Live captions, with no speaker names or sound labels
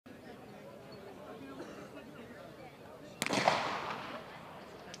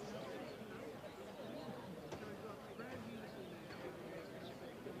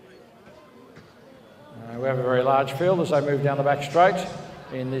have a very large field as they move down the back straight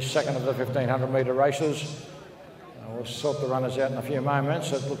in this second of the 1500 metre races. We'll sort the runners out in a few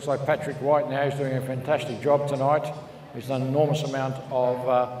moments. It looks like Patrick White now is doing a fantastic job tonight. He's done an enormous amount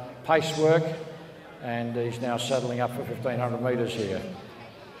of pace work, and he's now saddling up for 1500 metres here.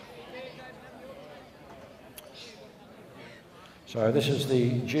 So this is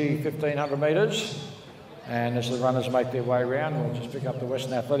the G 1500 metres, and as the runners make their way around, we'll just pick up the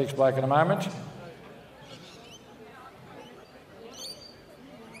Western Athletics bloke in a moment.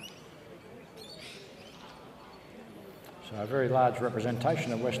 So a very large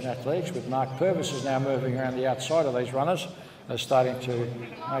representation of Western Athletics, with Mark Purvis is now moving around the outside of these runners. They're starting to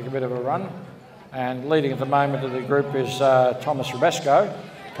make a bit of a run. And leading at the moment of the group is Thomas Rubesco.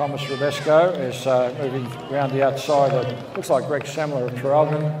 Thomas Rubesco is moving around the outside of, looks like Greg Semler of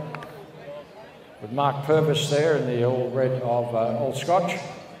Traralgon, with Mark Purvis there in the all red of All Scotch.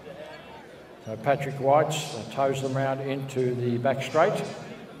 So Patrick White tows them round into the back straight.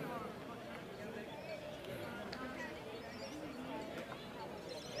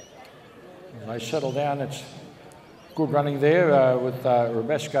 They settle down. It's good running there with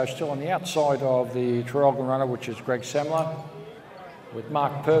Rubesco still on the outside of the Traralgon runner, which is Greg Semler, with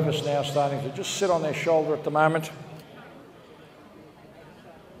Mark Purvis now starting to just sit on their shoulder at the moment.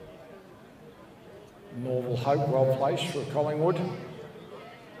 Norval Hope well placed for Collingwood.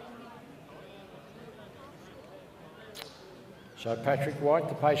 So Patrick White,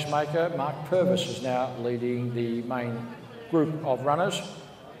 the pacemaker. Mark Purvis is now leading the main group of runners.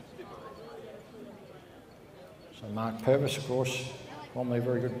 So Mark Purvis, of course, formerly a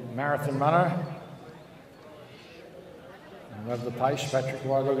very good marathon runner. And we have the pace. Patrick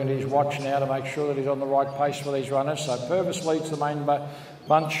White looking at his watch now to make sure that he's on the right pace for these runners. So Purvis leads the main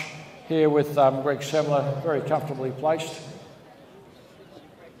bunch here with Greg Semler very comfortably placed.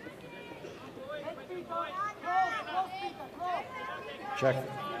 Jack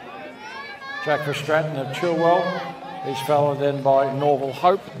for Stratton of Chilwell. He's followed then by Norval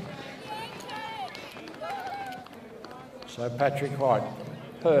Hope. So Patrick White,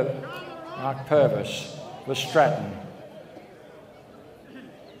 Mark Purvis, for Stratton,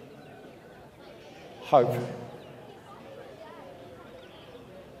 Hope,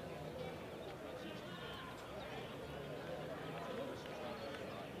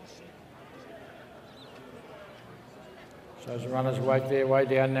 so as the runners work their way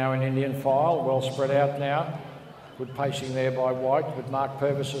down now in Indian file, well spread out now. Good pacing there by White, but Mark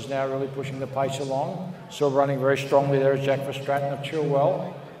Purvis is now really pushing the pace along. Still running very strongly there is Jack Verstraeten of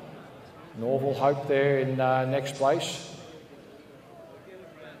Chilwell. Norval Hope there in next place.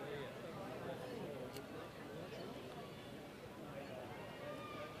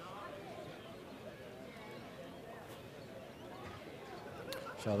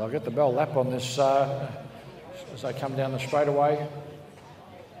 So they'll get the bell lap on this as they come down the straightaway.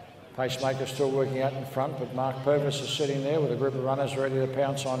 Pacemaker still working out in front, but Mark Purvis is sitting there with a group of runners ready to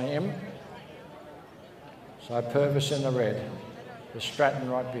pounce on him. So Purvis in the red. The Stratton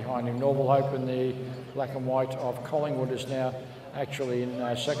right behind him. Norval Hope in the black and white of Collingwood is now actually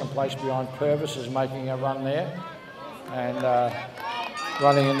in second place behind Purvis, is making a run there. And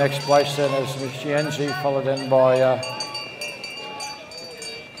running in next place then is Michienzi, followed then by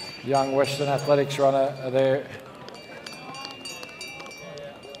young Western Athletics runner there.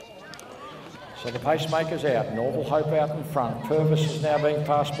 So the pacemaker's out, Norval Hope out in front. Purvis is now being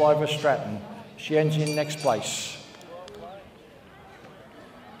passed by Verstraeten. Shienzi in next place.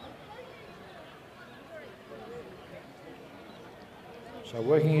 So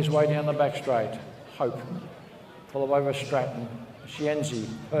working his way down the back straight. Hope, followed by Verstraeten. Shienzi,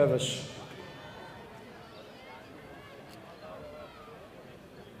 Purvis.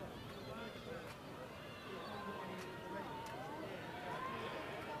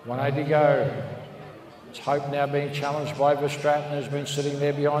 $180 to go. It's Hope now being challenged by Verstraeten, who's been sitting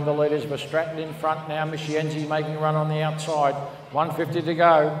there behind the leaders. Verstraeten in front now. Michienzi making a run on the outside. 150 to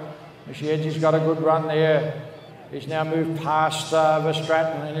go. Michienzi's got a good run there. He's now moved past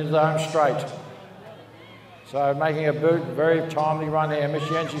Verstraeten and into the home straight. So making a very timely run there.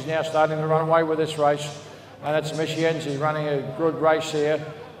 Michienzi's now starting to run away with this race. And it's Michienzi running a good race here.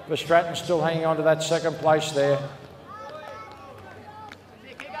 Verstraeten still hanging on to that second place there.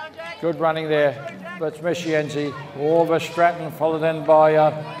 Good running there, but it's Michienzi. Verstraeten, followed then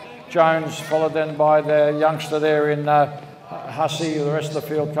by Jones, followed then by the youngster there in Hussey. The rest of the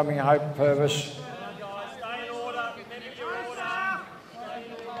field coming Hope, Purvis.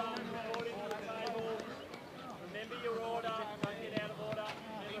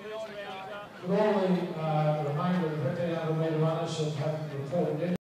 Normally, remain